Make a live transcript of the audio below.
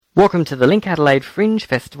Welcome to the LinkAdelaide Fringe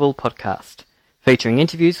Festival podcast, featuring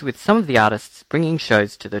interviews with some of the artists bringing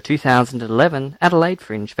shows to the 2011 Adelaide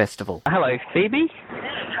Fringe Festival. Hello, Phoebe.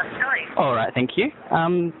 How's it going? All right, thank you.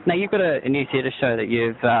 Now, you've got a new theatre show that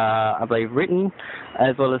you've, I believe, written,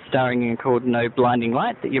 as well as starring in, called No Blinding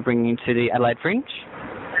Light, that you're bringing to the Adelaide Fringe.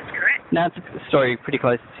 That's correct. Now, it's a story pretty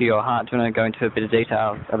close to your heart. Do you want to go into a bit of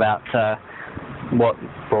detail about what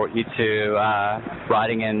brought you to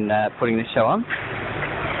writing and putting this show on?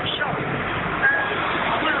 Sure.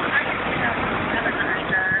 Well, back in 2007,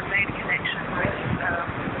 I made a connection with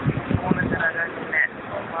a woman that I'd only met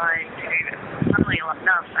online who, funnily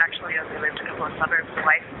enough, actually only lived a couple of suburbs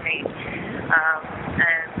away from me.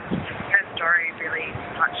 And her story really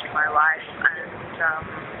touched my life.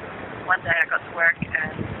 And one day I got to work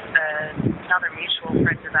and another mutual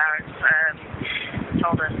friend of ours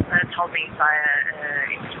told me via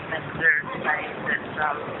instant messenger saying that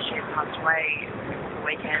she had passed away the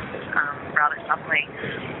weekend rather suddenly.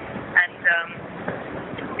 And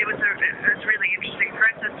it was a really interesting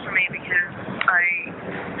process for me because I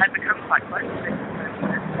had become quite close to this woman,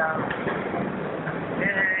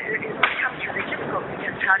 and it becomes really difficult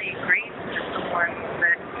because how do you grieve for someone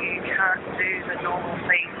that you can't do the normal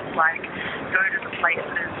things like go to the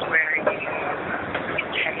places where you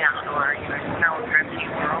hang out or smell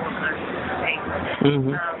perfume or all of those things.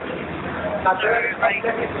 Mm-hmm. So at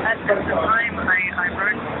the time I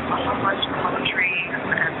wrote a whole bunch of poetry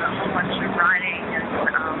and a whole bunch of writing and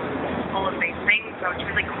all of these things. So I was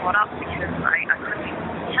really caught up because I couldn't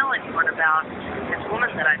tell anyone about this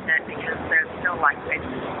woman that I'd met because there's still like this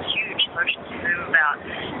huge social taboo about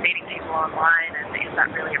meeting people online and is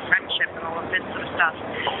that really a friendship and all of this sort of stuff.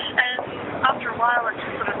 And after a while it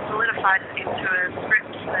just sort of solidified into a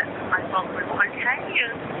script that I thought was okay,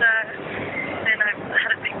 and then I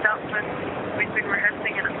had it picked up and we've been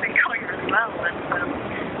rehearsing and it's been going really well, and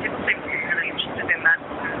people seem to be really interested in that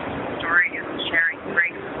sort of story and sharing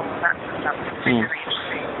grief and all of that sort of stuff. It's been really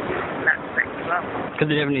interesting in that respect as well. Because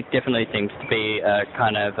it definitely seems to be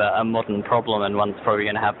kind of a modern problem, and one that's probably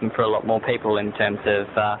going to happen for a lot more people in terms of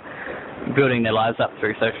building their lives up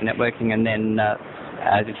through social networking, and then,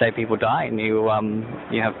 as you say, people die and you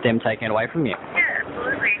have them taken away from you. Yeah,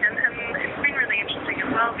 absolutely. And it's been really interesting as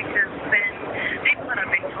well because then people that I've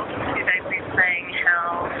been talking to, they've been saying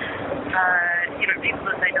how, people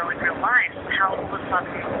that they know in real life, how all of a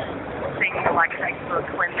sudden things like Facebook,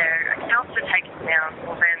 when their accounts are taken down,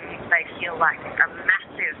 well then they feel like a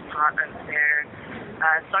massive part of their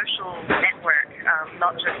social network,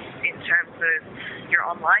 not just in terms of your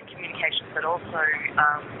online communications, but also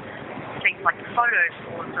things like the photos,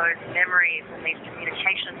 all of those memories and these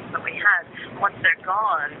communications that we had. Once they're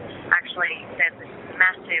gone, actually there's this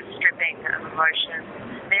massive stripping of emotion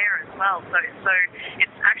there as well. So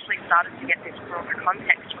it's actually started to get this broader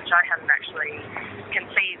context, which I hadn't actually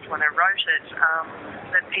conceived when I wrote it,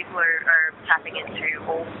 that people are tapping into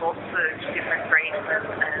all sorts of different griefs and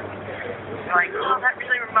going, oh, that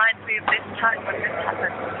really reminds me of this time when this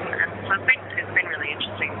happened. And so it's been really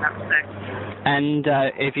interesting in that respect. And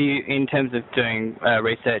if you, in terms of doing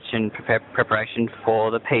research and preparation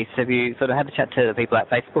for the piece, have you sort of had a chat to the people at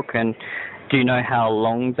Facebook, and do you know how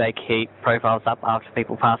long they keep profiles up after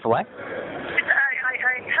people pass away?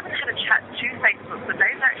 I haven't had a chat to Facebook, but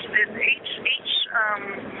they've actually, each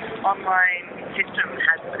online system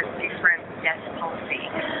has a different death policy.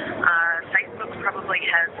 Facebook probably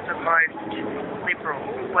has the most liberal,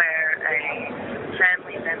 where a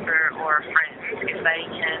family member or a friend, if they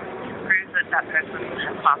can prove that person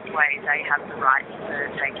has passed away, they have the right to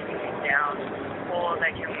take anything down, or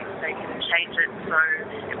they can change it so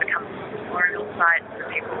it becomes a memorial site so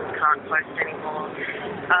people can't post anymore.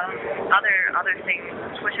 Other things,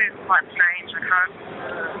 Twitter is quite strange. I can't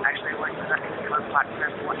actually work with that because I can't quite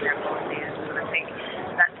remember what their policy is, but I think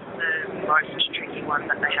that's the most tricky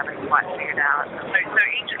one that they haven't quite figured out. So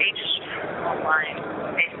each online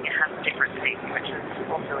thing has a different thing, which is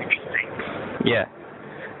also interesting. Yeah.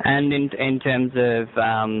 And in terms of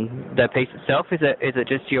the piece itself, is it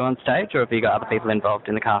just you on stage, or have you got other people involved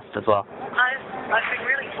in the cast as well? I've been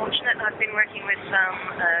really fortunate. I've been working with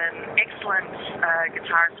an excellent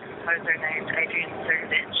guitarist and composer named Adrian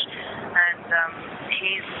Surdich, and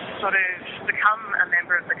he's sort of become a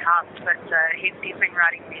member of the cast, but he's been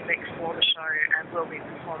writing music for the show and will be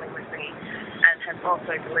performing with me, and has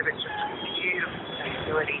also delivered just a beautiful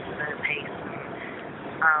sensibility to the piece.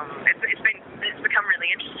 It's become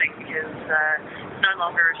really interesting because it's no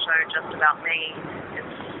longer a show just about me.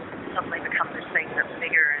 It's suddenly become this thing that's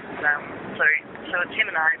bigger, and so it's him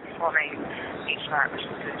and I performing each night, which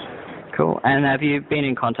is good. Cool. And have you been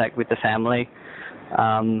in contact with the family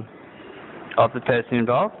of the person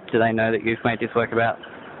involved? Do they know that you've made this work about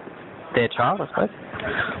their child, I suppose?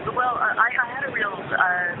 Well, I had a real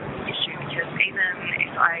issue because even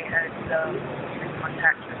if I had been in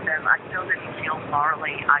contact with them, I still didn't feel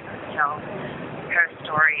morally I could tell her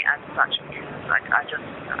story as such because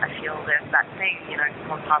I feel there's that thing, you know,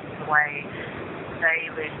 someone passes away,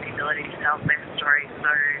 they lose the ability to tell their story,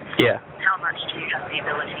 so how much do you have the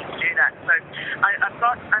ability to do that? So I've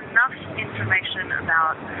got enough information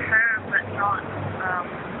about her, but not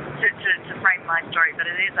to frame my story, but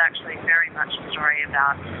it is actually very much a story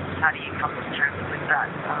about how do you come to terms with that.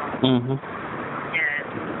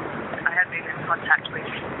 Yeah, I have been in contact with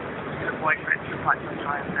her boyfriend for quite some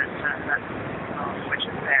time, which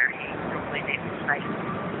is where he probably needs space.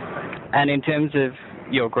 And in terms of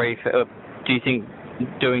your grief, do you think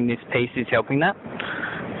doing this piece is helping that?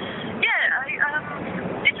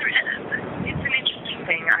 Yeah, it's an interesting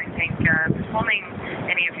thing, I think, performing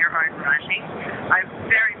any of your own writing. I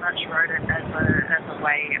very much wrote it as a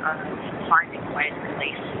way of finding a way to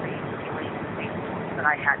release the feelings that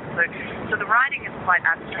I had. So the writing is quite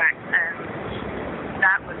abstract, and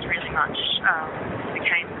that was really much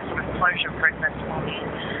became the sort of closure process for me.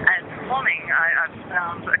 And performing, I've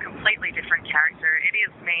found a completely different character. It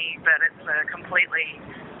is me, but it's a completely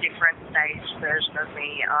different staged version of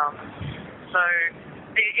me. So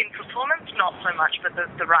in performance, not so much, but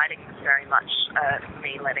the writing was very much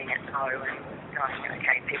me letting it go and going,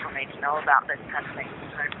 okay, people need to know about this kind of thing.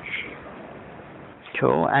 So.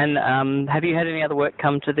 Cool. And have you had any other work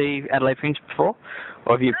come to the Adelaide Fringe before?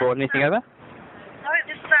 Or have you brought anything over? No,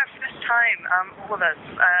 this is our first time, all of us.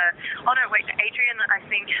 Adrian, I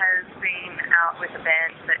think, has been out with a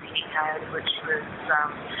band that he had, which was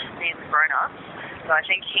Me and the Grown-Ups. So I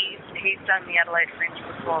think he's done the Adelaide Fringe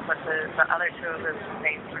before, but the other two of us have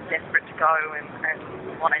been sort of desperate to go and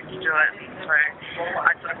wanted to do it. So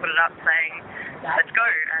I sort of put it up saying, let's go,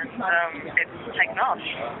 and it's taken off.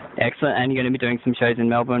 Excellent. And you're going to be doing some shows in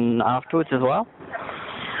Melbourne afterwards as well?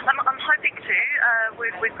 I'm hoping to.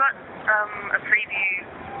 We've got a preview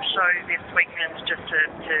show this weekend just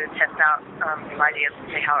to test out some ideas and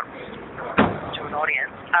see how it to an audience.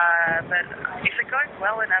 But if it goes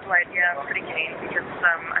well in Adelaide, yeah, I'm pretty keen because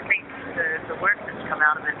I think the work that's come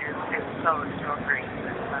out of it is so extraordinary.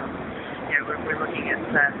 That, we're looking at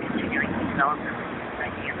continuing to develop and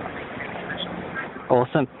making it something really special.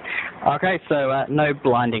 Awesome. Okay, so No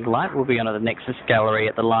Blinding Light will be on at the Nexus Gallery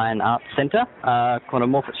at the Lion Arts Centre, corner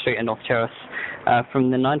Morford Street and North Terrace, from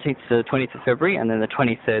the 19th to the 20th of February, and then the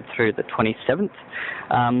 23rd through the 27th.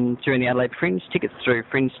 During the Adelaide Fringe, tickets through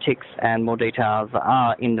Fringe Ticks, and more details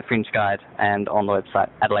are in the Fringe Guide and on the website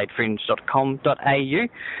adelaidefringe.com.au.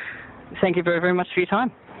 Thank you very, very much for your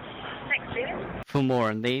time. Thanks, Stephen. For more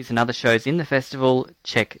on these and other shows in the festival,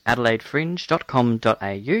 check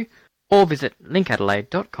adelaidefringe.com.au or visit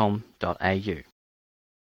linkadelaide.com.au.